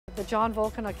The John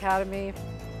Volken Academy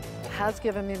has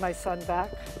given me my son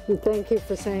back. And thank you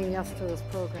for saying yes to this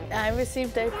program. I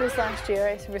received diapers last year.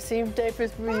 I received diapers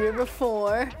the year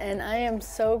before, and I am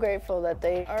so grateful that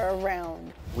they are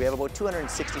around. We have about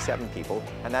 267 people,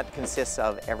 and that consists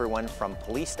of everyone from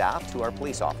police staff to our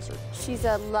police officers. She's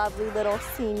a lovely little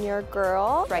senior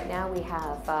girl. Right now we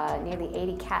have nearly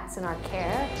 80 cats in our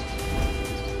care.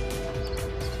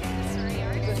 Surrey,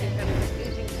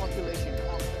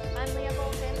 I'm Leah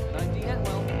Volken. I'm Dean and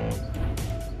Leah.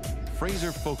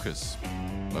 Fraser Focus,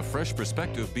 a fresh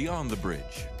perspective beyond the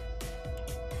bridge.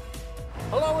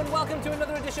 Hello and welcome to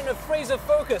another edition of Fraser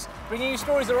Focus, bringing you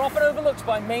stories that are often overlooked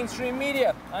by mainstream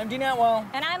media. I'm Dean Atwell.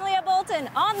 And I'm Leah Bolton,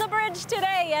 on the bridge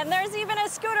today, and there's even a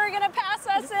scooter going to pass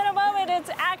us in a moment.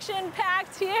 It's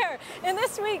action-packed here. In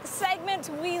this week's segment,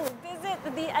 we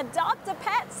visit the Adopt a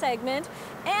Pet segment,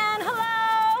 and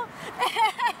hello!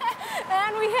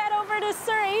 And we head over to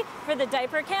Surrey for the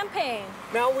diaper campaign.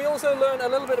 Now, we also learn a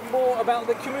little bit more about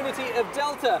the community of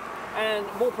Delta, and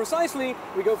more precisely,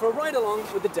 we go for a ride-along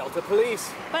with the Delta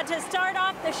Police. But to start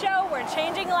off the show, we're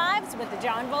changing lives with the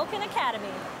John Volken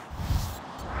Academy.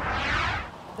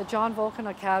 The John Volken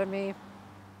Academy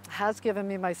has given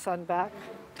me my son back.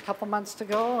 A couple months to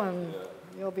go and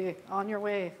you'll be on your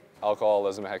way.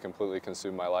 Alcoholism had completely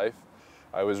consumed my life.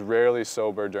 I was rarely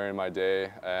sober during my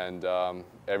day, and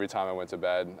every time I went to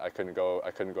bed, I couldn't go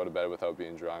to bed without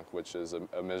being drunk, which is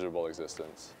a miserable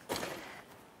existence.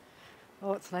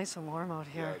 Oh, it's nice and warm out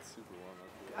here. Yeah, it's super warm out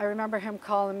here. I remember him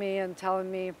calling me and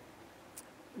telling me,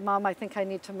 Mom, I think I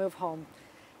need to move home.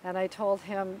 And I told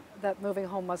him that moving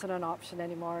home wasn't an option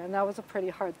anymore. And that was a pretty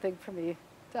hard thing for me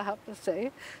to have to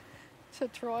say to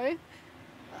Troy.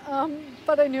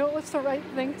 But I knew it was the right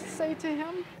thing to say to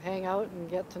him. Hang out and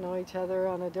get to know each other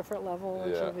on a different level,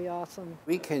 which will be awesome.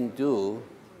 We can do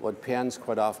what parents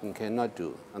quite often cannot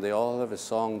do. And they all have a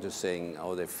song to sing,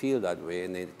 or they feel that way,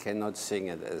 and they cannot sing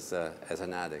it as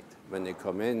an addict. When they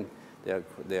come in,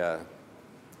 they are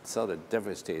sort of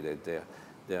devastated.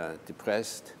 They're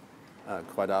depressed,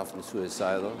 quite often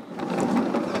suicidal.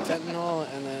 Fentanyl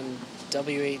and then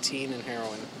W18 and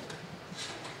heroin.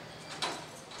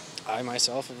 I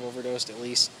myself have overdosed at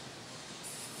least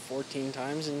 14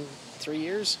 times in 3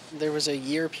 years. There was a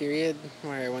year period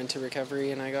where I went to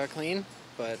recovery and I got clean,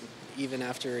 but even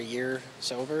after a year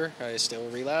sober, I still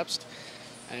relapsed.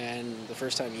 And the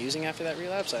first time using after that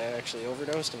relapse, I actually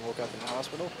overdosed and woke up in the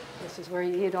hospital. This is where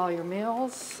you eat all your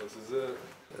meals. This is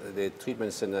it. The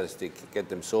treatment centers, they get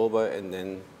them sober and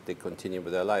then they continue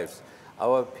with their lives.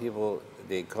 Our people,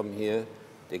 they come here,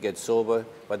 they get sober,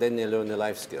 but then they learn the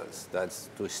life skills. That's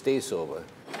to stay sober.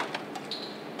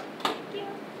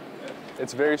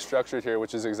 It's very structured here,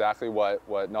 which is exactly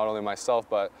what not only myself,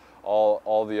 but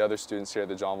all the other students here at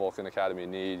the John Volken Academy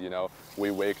need. You know, we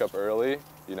wake up early,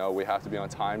 you know, we have to be on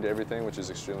time to everything, which is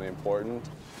extremely important.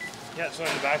 Yeah, so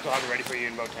in the back, we'll have it ready for you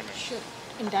in about 10 minutes. Sure.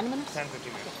 In 10 minutes? 10,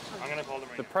 15 minutes. I'm going to call them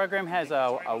right now. The program has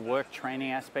a work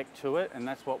training aspect to it, and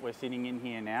that's what we're sitting in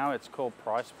here now. It's called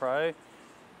Price Pro.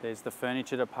 There's the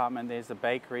furniture department, there's the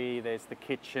bakery, there's the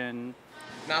kitchen.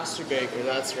 Master baker,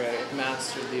 that's right.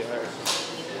 Mastered the art.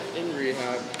 In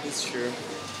rehab, it's true.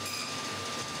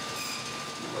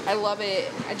 I love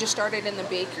it. I just started in the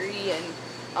bakery, and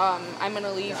I'm going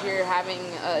to leave here having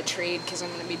a trade because I'm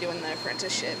going to be doing the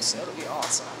apprenticeship, so it'll be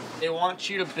awesome. They want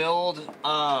you to build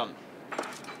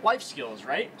life skills,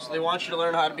 right? So they want you to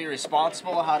learn how to be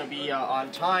responsible, how to be on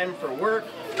time for work.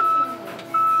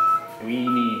 We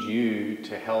need you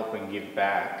to help and give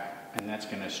back, and that's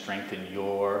going to strengthen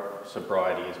your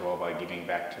sobriety as well by giving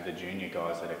back to the junior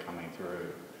guys that are coming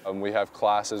through. We have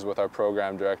classes with our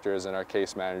program directors and our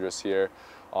case managers here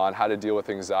on how to deal with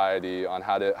anxiety, on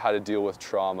how to deal with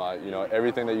trauma, you know,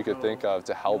 everything that you could think of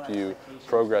to help you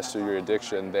progress through your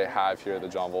addiction, they have here at the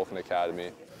John Volken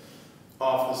Academy.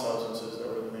 Off the substances that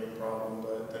were the main problem,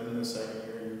 but then in the second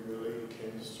year you really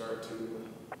can start to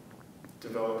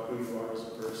develop who you are as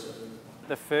a person.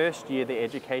 The first year, the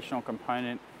educational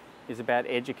component is about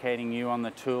educating you on the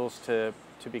tools to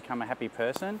become a happy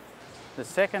person. The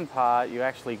second part, you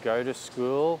actually go to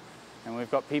school, and we've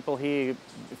got people here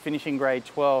finishing grade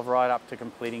 12 right up to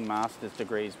completing master's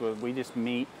degrees. We just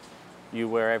meet you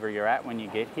wherever you're at when you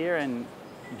get here and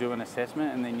do an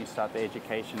assessment, and then you start the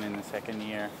education in the second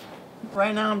year.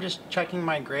 Right now I'm just checking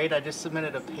my grade. I just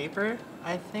submitted a paper,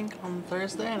 I think, on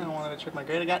Thursday, and I wanted to check my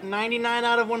grade. I got 99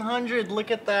 out of 100. Look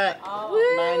at that.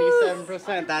 Oh,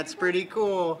 97%. That's pretty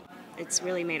cool. It's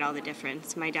really made all the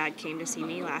difference. My dad came to see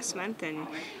me last month and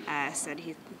said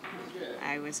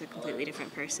I was a completely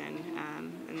different person,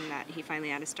 and that he finally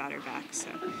had his daughter back. So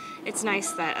it's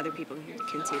nice that other people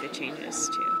can see the changes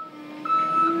too.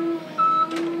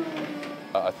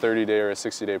 30-day or a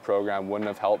 60-day program wouldn't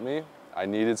have helped me. I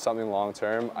needed something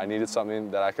long-term. I needed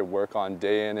something that I could work on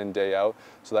day in and day out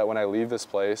so that when I leave this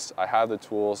place, I have the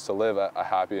tools to live a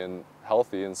happy and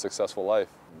healthy and successful life.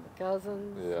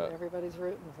 Cousins, everybody's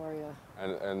rooting for you.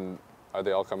 And are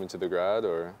they all coming to the grad,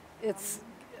 or? It's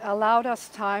allowed us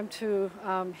time to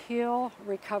heal,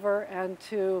 recover, and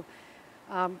to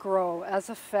grow as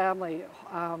a family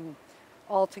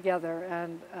all together,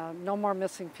 and no more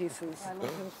missing pieces. I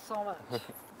love him so much.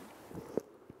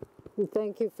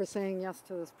 Thank you for saying yes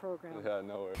to this program. Yeah,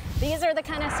 no worries. These are the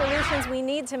kind of solutions we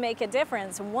need to make a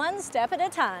difference, one step at a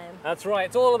time. That's right,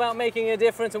 it's all about making a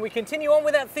difference, and we continue on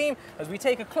with that theme as we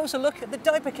take a closer look at the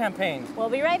diaper campaign. We'll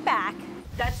be right back.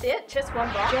 That's it? Just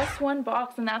one box? Just one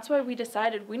box, and that's why we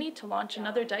decided we need to launch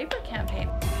another diaper campaign.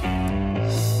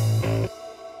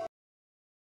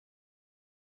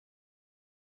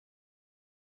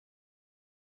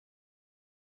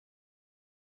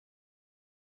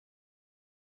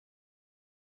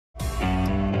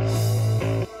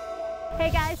 Hey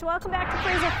guys, welcome back to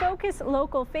Fraser Focus,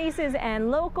 local faces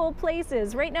and local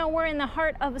places. Right now we're in the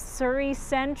heart of Surrey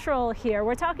Central here.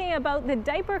 We're talking about the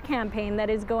diaper campaign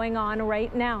that is going on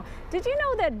right now. Did you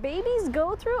know that babies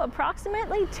go through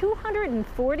approximately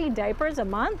 240 diapers a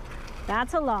month?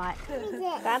 That's a lot.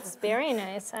 That's very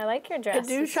nice. I like your dress. I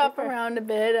do shop around a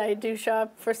bit. I do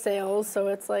shop for sales, so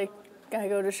it's like I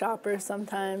go to Shoppers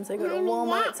sometimes. I go to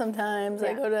Walmart sometimes.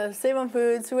 I go to Save on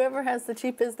Foods. Whoever has the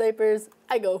cheapest diapers,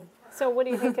 I go. So what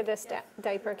do you think of this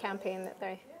diaper campaign that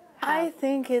they have? I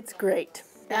think it's great.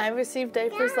 I received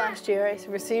diapers last year. I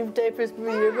received diapers the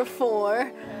year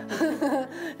before.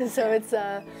 So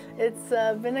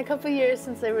it's been a couple years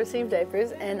since I received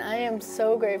diapers, and I am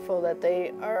so grateful that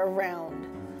they are around.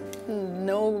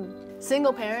 No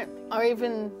single parent or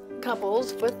even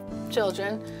couples with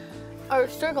children are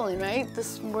struggling, right?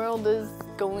 This world is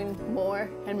going more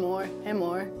and more and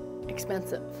more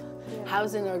expensive. Yeah.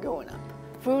 Housing are going up.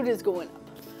 Food is going up.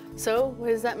 So what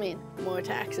does that mean? More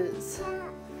taxes.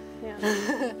 Yeah.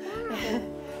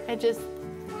 it just,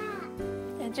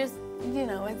 you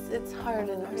know, it's hard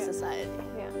in our society.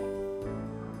 Yeah.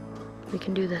 We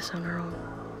can do this on our own.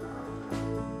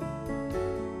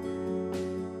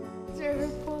 These are her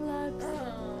pull-ups.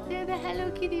 They're the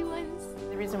Hello Kitty ones.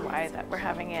 The reason why that we're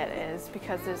having it is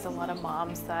because there's a lot of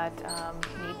moms that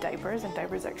need diapers, and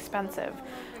diapers are expensive.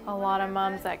 A lot of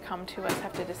moms that come to us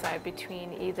have to decide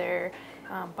between either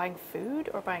buying food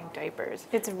or buying diapers.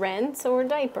 It's rent or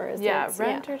diapers. Yeah,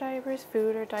 rent or diapers,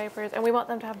 food or diapers, and we want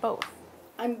them to have both.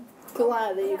 I'm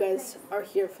glad that you guys are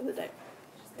here for the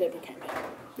diaper campaign,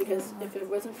 because if it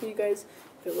wasn't for you guys,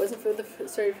 if it wasn't for the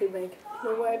Surrey Food Bank,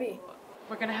 where would I be?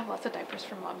 We're going to have lots of diapers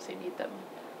for moms who need them.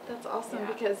 That's awesome,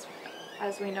 because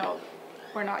as we know,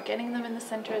 we're not getting them in the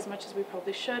center as much as we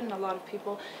probably should, and a lot of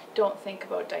people don't think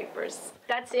about diapers.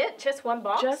 That's it? Just one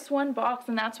box? Just one box,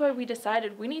 and that's why we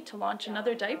decided we need to launch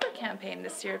another diaper campaign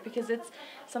this year, because it's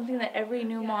something that every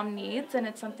new mom needs, and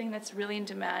it's something that's really in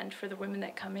demand for the women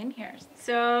that come in here.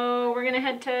 So we're going to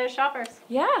head to Shoppers.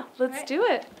 Yeah, let's do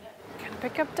it. Gonna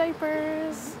pick up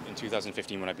diapers. In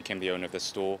 2015, when I became the owner of the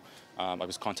store, I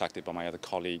was contacted by my other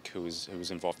colleague who was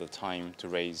involved at the time to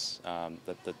raise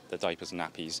the diapers and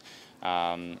nappies.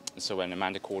 So when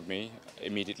Amanda called me,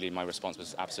 immediately my response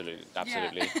was absolutely.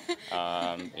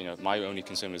 Yeah. You know, my only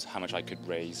concern was how much I could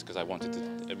raise, because I wanted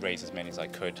to raise as many as I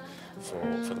could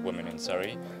for the women in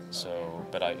Surrey. So,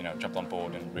 but I, jumped on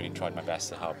board and really tried my best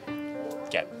to help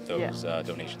get those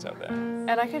donations out there.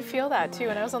 And I could feel that too.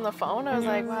 When I was on the phone, I was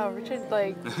like, wow, Richard,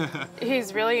 like,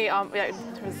 he's really, there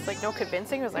was like no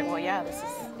convincing. I was like, well, yeah, this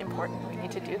is important. We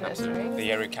need to do this, right?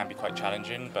 The area can be quite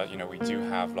challenging, but, we do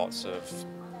have lots of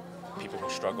people who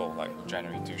struggle, like who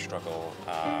generally do struggle.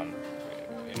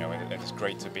 It's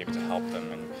great to be able to help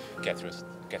them and get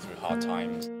through hard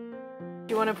times.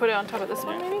 Do you want to put it on top of this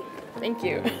one, maybe? Thank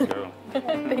you. There you go.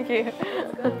 Thank you.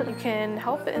 You can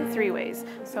help in 3 ways.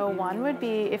 So one would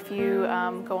be if you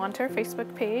go onto our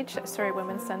Facebook page, Surrey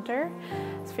Women's Centre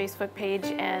Facebook page,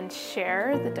 and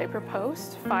share the diaper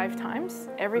post 5 times.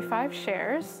 Every 5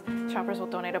 shares, Shoppers will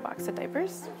donate a box of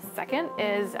diapers. Second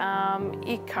is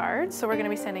e-cards. So we're going to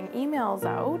be sending emails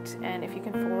out, and if you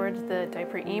can forward the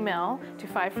diaper email to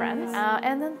 5 friends.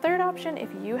 And then third option, if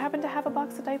you happen to have a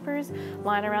box of diapers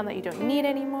lying around that you don't need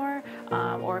anymore,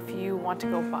 or if you want to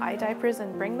go buy diapers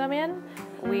and bring them in,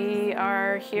 we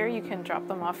are here. You can drop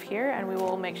them off here, and we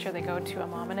will make sure they go to a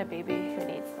mom and a baby who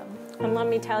needs them. And let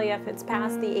me tell you, if it's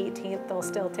past the 18th, they'll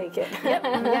still take it. Yep.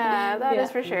 Yeah, that is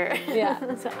for sure.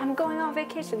 Yeah. So I'm going on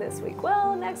vacation this week.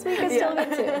 Well, next week is still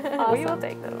good too. Awesome. We will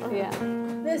take them. Yeah.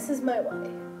 This is my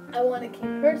way. I want to keep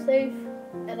her safe,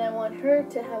 and I want her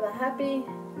to have a happy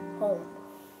home.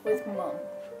 with Mom.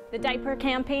 The diaper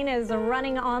campaign is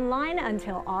running online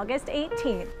until August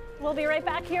 18th. We'll be right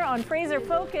back here on Fraser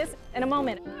Focus in a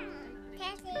moment.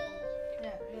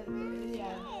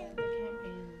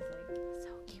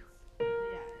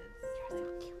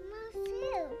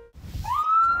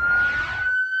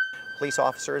 Police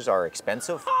officers are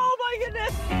expensive. Oh my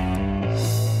goodness!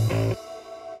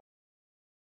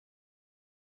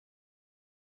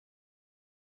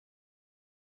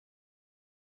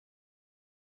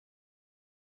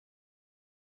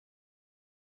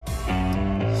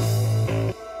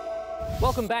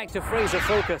 Welcome back to Fraser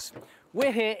Focus.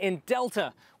 We're here in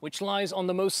Delta, which lies on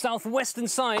the most southwestern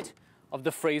side of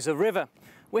the Fraser River.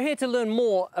 We're here to learn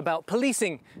more about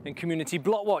policing and community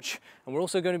block watch. And we're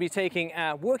also going to be taking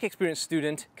our work experience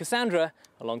student, Cassandra,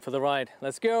 along for the ride.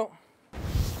 Let's go.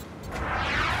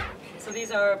 So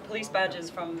these are police badges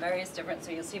from various different,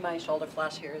 so you'll see my shoulder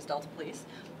flash here is Delta Police.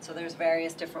 So there's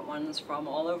various different ones from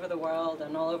all over the world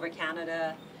and all over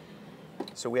Canada.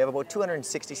 So we have about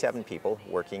 267 people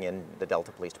working in the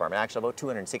Delta Police Department, actually about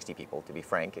 260 people to be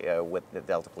frank, with the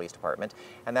Delta Police Department.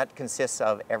 And that consists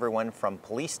of everyone from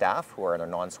police staff who are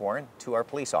non-sworn to our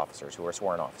police officers who are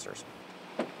sworn officers.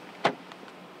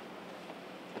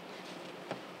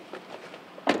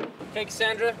 Okay,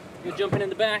 Cassandra, you're jumping in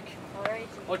the back. All right.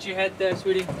 Watch your head there,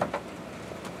 sweetie.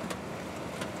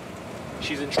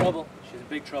 She's in trouble. She's in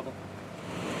big trouble.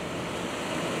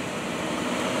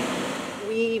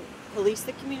 We police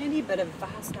the community, but a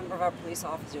vast number of our police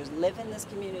officers live in this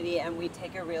community and we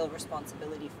take a real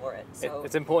responsibility for it. So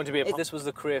it's important to be a... This was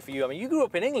the career for you. I mean, you grew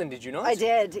up in England, did you not? I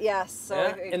did, yes. So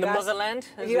yeah? In the motherland,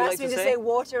 if you asked me to say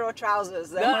water or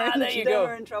trousers, then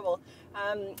we're in trouble.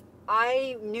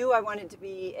 I knew I wanted to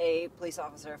be a police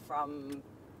officer from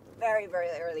very, very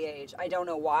early age. I don't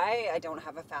know why. I don't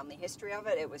have a family history of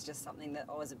it. It was just something that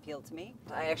always appealed to me.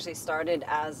 I actually started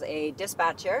as a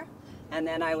dispatcher, and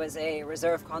then I was a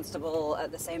reserve constable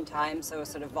at the same time, so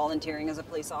sort of volunteering as a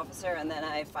police officer, and then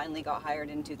I finally got hired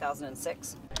in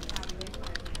 2006.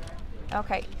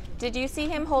 Okay. Did you see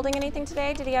him holding anything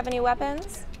today? Did he have any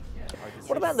weapons?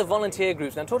 What about the volunteer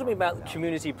groups? Now, talk to me about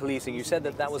community policing. You said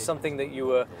that that was something that you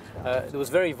were, that was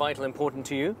very vital, important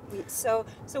to you. So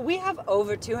we have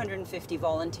over 250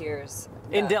 volunteers.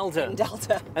 In Delta? In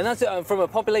Delta. And that's from a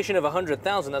population of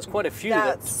 100,000, that's quite a few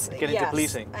that get into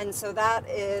policing. And so that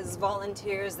is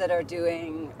volunteers that are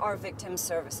doing our victim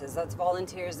services. That's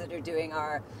volunteers that are doing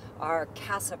our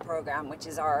CASA program, which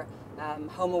is our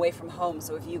home away from home.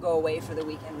 So if you go away for the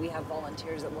weekend, we have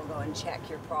volunteers that will go and check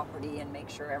your property and make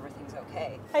sure everything's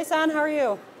okay. Hi, San, how are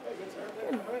you?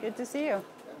 Good to see you.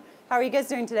 How are you guys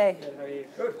doing today? Good, how are you?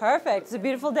 Good. Perfect. It's a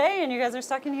beautiful day and you guys are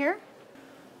stuck in here?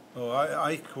 Well,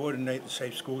 I coordinate the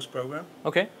Safe Schools program.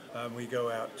 Okay. We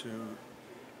go out to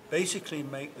basically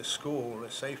make the school a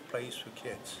safe place for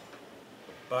kids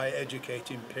by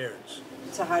educating parents.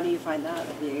 So how do you find that?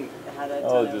 Have you had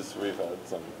a we've had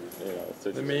some,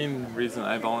 The main reason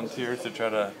I volunteer is to try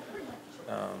to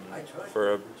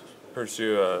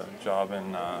pursue a job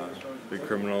in the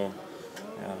criminal,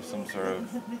 some sort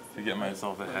of, to get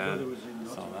myself ahead.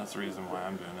 So that's the reason why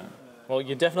I'm doing it. Well,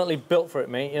 you're definitely built for it,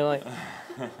 mate. You're like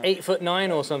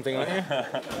 8'9" or something, aren't you?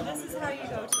 This is how you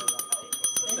go to.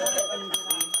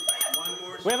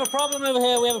 We have a problem over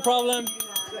here. We have a problem.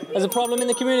 There's a problem in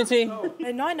the community.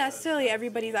 And not necessarily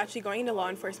everybody's actually going into law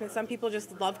enforcement. Some people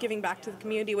just love giving back to the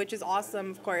community, which is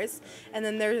awesome, of course. And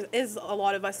then there is a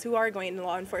lot of us who are going into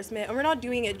law enforcement. And we're not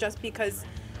doing it just because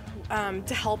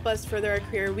to help us further our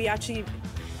career. We actually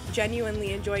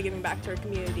genuinely enjoy giving back to our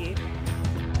community.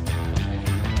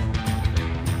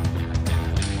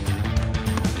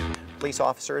 Police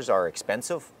officers are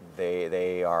expensive.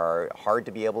 They are hard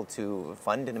to be able to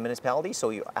fund in a municipality,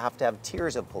 so you have to have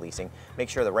tiers of policing, make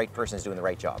sure the right person is doing the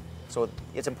right job. So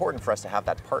it's important for us to have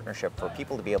that partnership for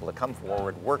people to be able to come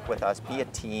forward, work with us, be a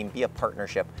team, be a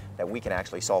partnership, that we can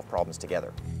actually solve problems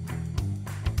together.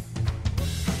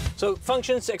 So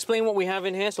functions, explain what we have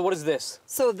in here. So what is this?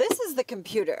 So this is the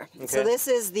computer. Okay. So this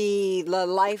is the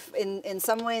life, in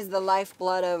some ways, the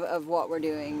lifeblood of what we're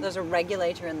doing. There's a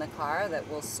regulator in the car that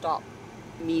will stop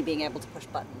me being able to push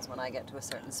buttons when I get to a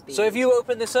certain speed. So if you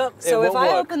open this up, so if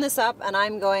I open this up and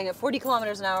I'm going at 40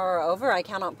 kilometers an hour or over, I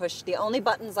cannot push. The only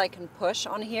buttons I can push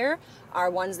on here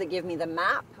are ones that give me the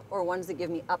map or ones that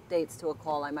give me updates to a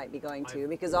call I might be going to,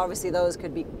 because obviously those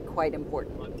could be quite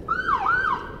important.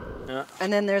 Yeah.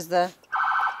 And then there's that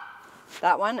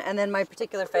one, and then my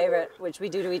particular favorite, which we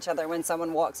do to each other when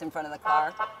someone walks in front of the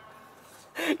car.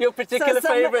 Your particular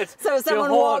favorite. So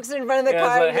someone walks in front of the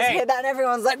car, and you just hit that, and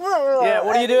everyone's like, whoa. Yeah,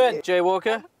 what are you doing, Jay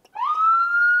Walker?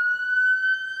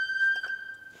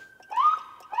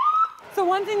 So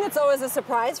one thing that's always a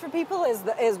surprise for people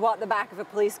is what the back of a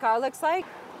police car looks like.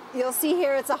 You'll see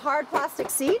here it's a hard plastic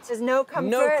seat. There's no comfort.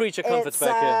 No creature comforts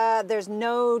back here. There's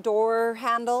no door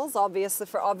handles, obviously,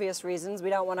 for obvious reasons. We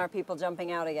don't want our people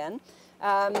jumping out again.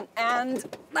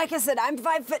 And like I said, I'm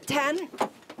 5'10".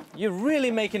 You're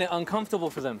really making it uncomfortable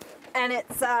for them. And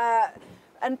it's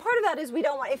and part of that is we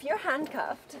don't want, if you're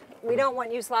handcuffed, we don't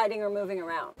want you sliding or moving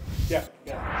around. Yeah.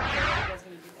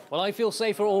 Well, I feel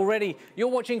safer already. You're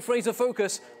watching Fraser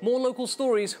Focus. More local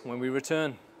stories when we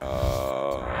return. Those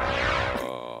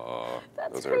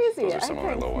are some of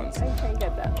my low ones. I can't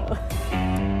get that low.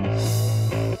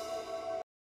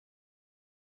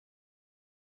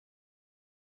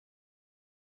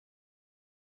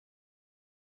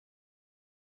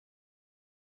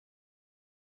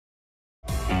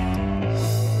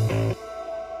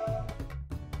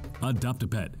 Adopt a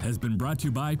Pet has been brought to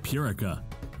you by Purica,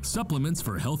 supplements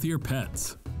for healthier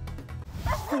pets.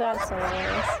 That's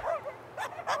hilarious.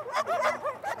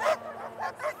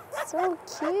 So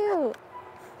cute.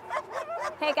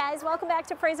 Hey guys, welcome back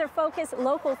to Fraser Focus,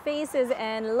 local faces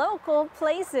and local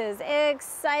places.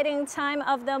 Exciting time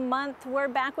of the month. We're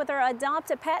back with our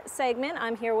Adopt a Pet segment.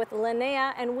 I'm here with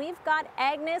Linnea, and we've got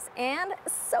Agnes and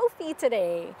Sophie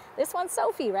today. This one's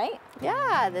Sophie, right?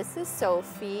 Yeah, this is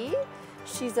Sophie.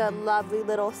 She's a lovely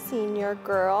little senior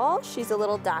girl. She's a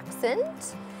little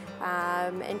dachshund,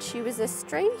 and she was a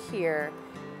stray here.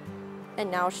 And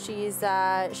now she's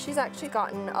actually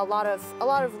gotten a lot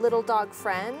of little dog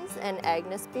friends, and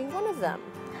Agnes being one of them.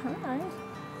 Hi.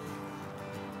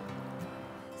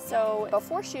 So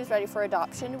before she was ready for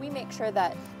adoption, we make sure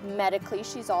that medically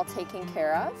she's all taken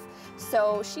care of.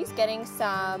 So she's getting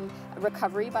some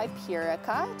recovery by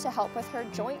Purica to help with her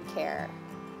joint care.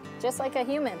 Just like a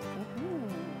human.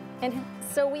 And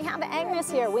so we have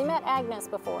Agnes here. We met Agnes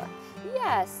before.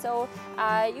 Yes, so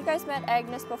you guys met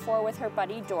Agnes before with her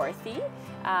buddy Dorothy.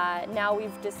 Now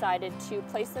we've decided to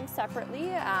place them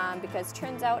separately because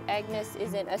turns out Agnes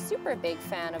isn't a super big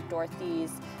fan of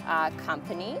Dorothy's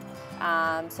company.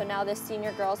 So now this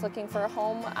senior girl's looking for a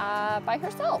home by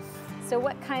herself. So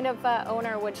what kind of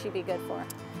owner would she be good for?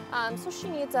 So she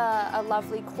needs a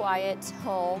lovely, quiet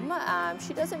home.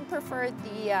 She doesn't prefer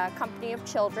the company of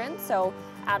children, so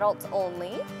adults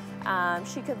only.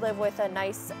 She could live with a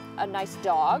nice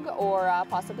dog or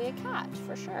possibly a cat,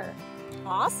 for sure.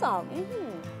 Awesome.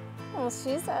 Well,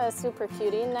 she's a super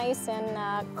cutie, nice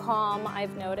and calm,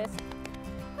 I've noticed.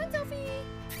 Hi, Sophie.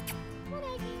 Hi,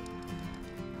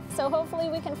 Aggie. So hopefully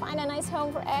we can find a nice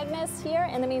home for Agnes here.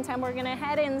 In the meantime, we're gonna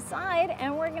head inside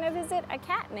and we're gonna visit a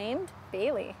cat named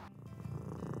Bailey.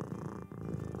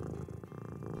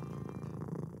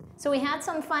 So we had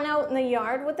some fun out in the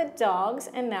yard with the dogs,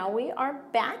 and now we are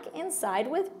back inside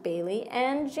with Bailey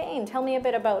and Jane. Tell me a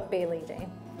bit about Bailey,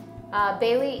 Jane.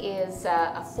 Bailey is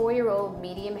a 4-year-old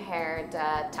medium-haired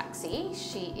tuxie.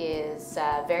 She is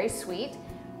very sweet.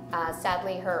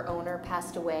 Sadly, her owner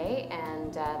passed away,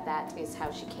 and that is how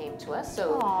she came to us.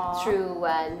 So through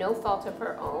no fault of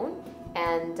her own,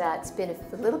 and it's been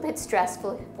a little bit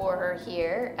stressful for her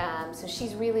here. So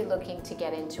she's really looking to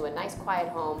get into a nice, quiet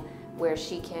home where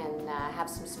she can have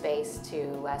some space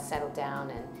to settle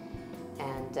down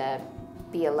and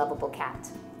be a lovable cat.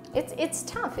 It's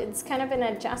tough. It's kind of an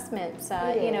adjustment,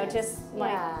 you know, just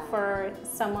like for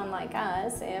someone like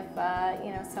us, if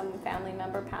you know, some family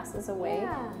member passes away,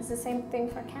 it's the same thing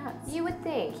for cats. You would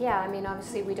think, yeah. I mean,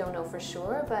 obviously we don't know for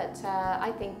sure, but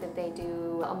I think that they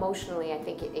do emotionally. I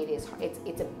think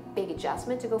it's a big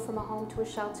adjustment to go from a home to a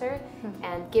shelter,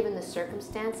 and given the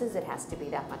circumstances, it has to be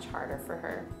that much harder for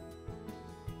her.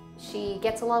 She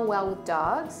gets along well with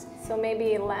dogs. So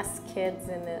maybe less kids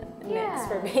in the mix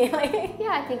for Bailey.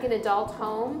 Yeah, I think an adult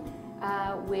home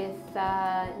with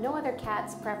no other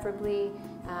cats, preferably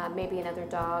maybe another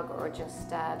dog, or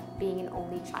just being an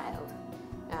only child.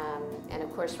 And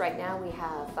of course, right now we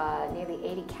have nearly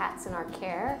 80 cats in our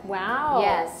care. Wow.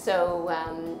 Yes, so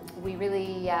we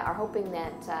really are hoping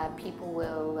that people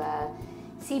will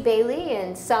see Bailey,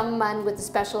 and someone with a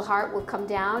special heart will come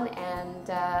down and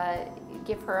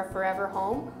give her a forever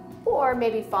home, or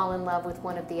maybe fall in love with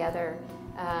one of the other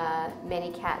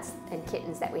many cats and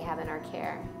kittens that we have in our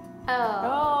care.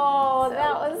 Oh, so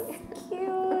that was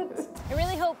cute. I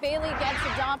really hope Bailey gets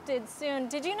adopted soon.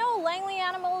 Did you know Langley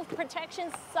Animal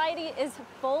Protection Society is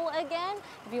full again?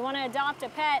 If you want to adopt a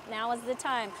pet, now is the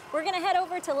time. We're going to head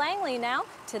over to Langley now,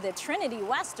 to the Trinity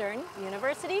Western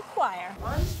University Choir.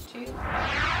 1, 2,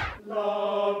 3.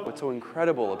 What's so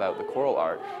incredible about the choral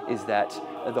art is that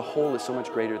the whole is so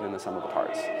much greater than the sum of the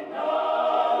parts.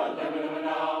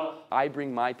 I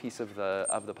bring my piece of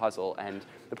the puzzle, and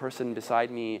the person beside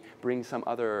me brings some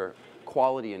other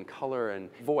quality and color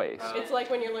and voice. It's like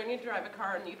when you're learning to drive a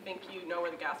car and you think you know where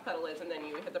the gas pedal is and then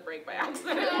you hit the brake by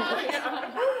accident.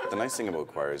 The nice thing about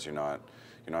choir is you're not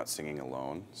singing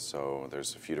alone, so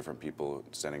there's a few different people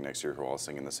standing next to you who are all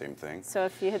singing the same thing. So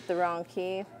if you hit the wrong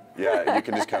key. Yeah, you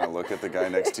can just kind of look at the guy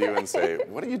next to you and say,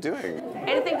 what are you doing?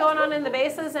 Anything going on in the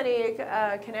basses? Any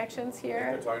connections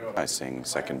here? I sing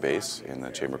second bass in the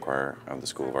chamber choir of the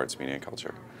School of Arts, Media and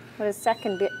Culture. What does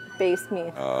second bass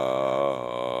mean?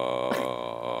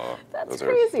 That's those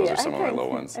crazy. are some of my low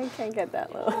ones. I can't get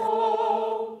that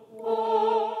low.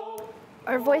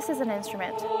 Our voice is an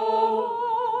instrument.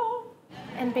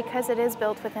 And because it is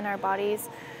built within our bodies,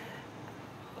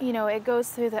 you know, it goes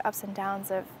through the ups and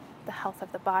downs of the health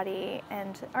of the body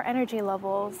and our energy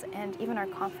levels and even our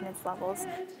confidence levels.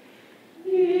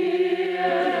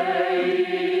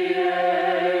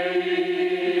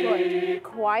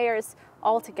 Choirs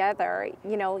all together,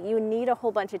 you know, you need a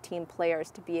whole bunch of team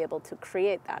players to be able to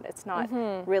create that. It's not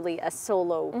really a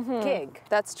solo gig.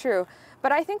 That's true.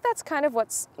 But I think that's kind of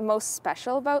what's most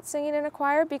special about singing in a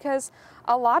choir, because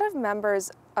a lot of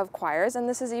members of choirs, and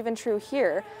this is even true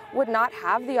here, would not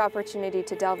have the opportunity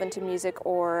to delve into music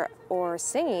or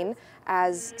singing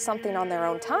as something on their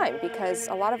own time, because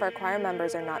a lot of our choir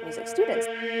members are not music students.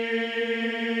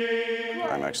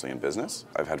 I'm actually in business.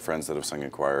 I've had friends that have sung in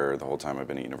choir the whole time I've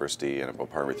been at university, and about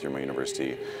partway through my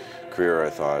university career I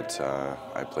thought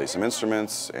I'd play some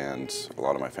instruments, and a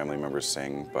lot of my family members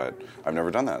sing, but I've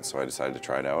never done that, so I decided to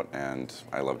try it out, and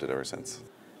I loved it ever since.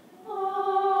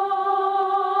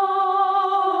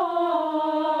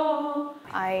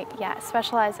 I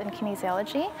specialize in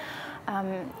kinesiology,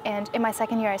 and in my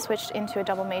second year I switched into a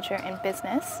double major in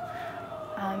business,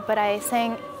 but I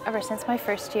sang ever since my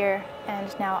first year,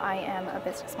 and now I am a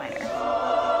business minor.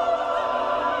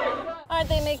 Aren't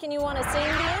they making you want to sing,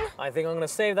 Dean? I think I'm going to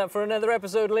save that for another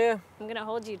episode, Leah. I'm going to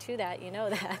hold you to that, you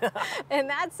know that. And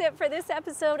that's it for this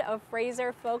episode of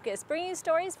Fraser Focus, bringing you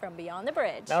stories from beyond the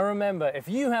bridge. Now remember, if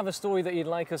you have a story that you'd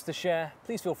like us to share,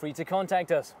 please feel free to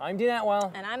contact us. I'm Dean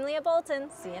Atwell. And I'm Leah Bolton.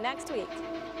 See you next week.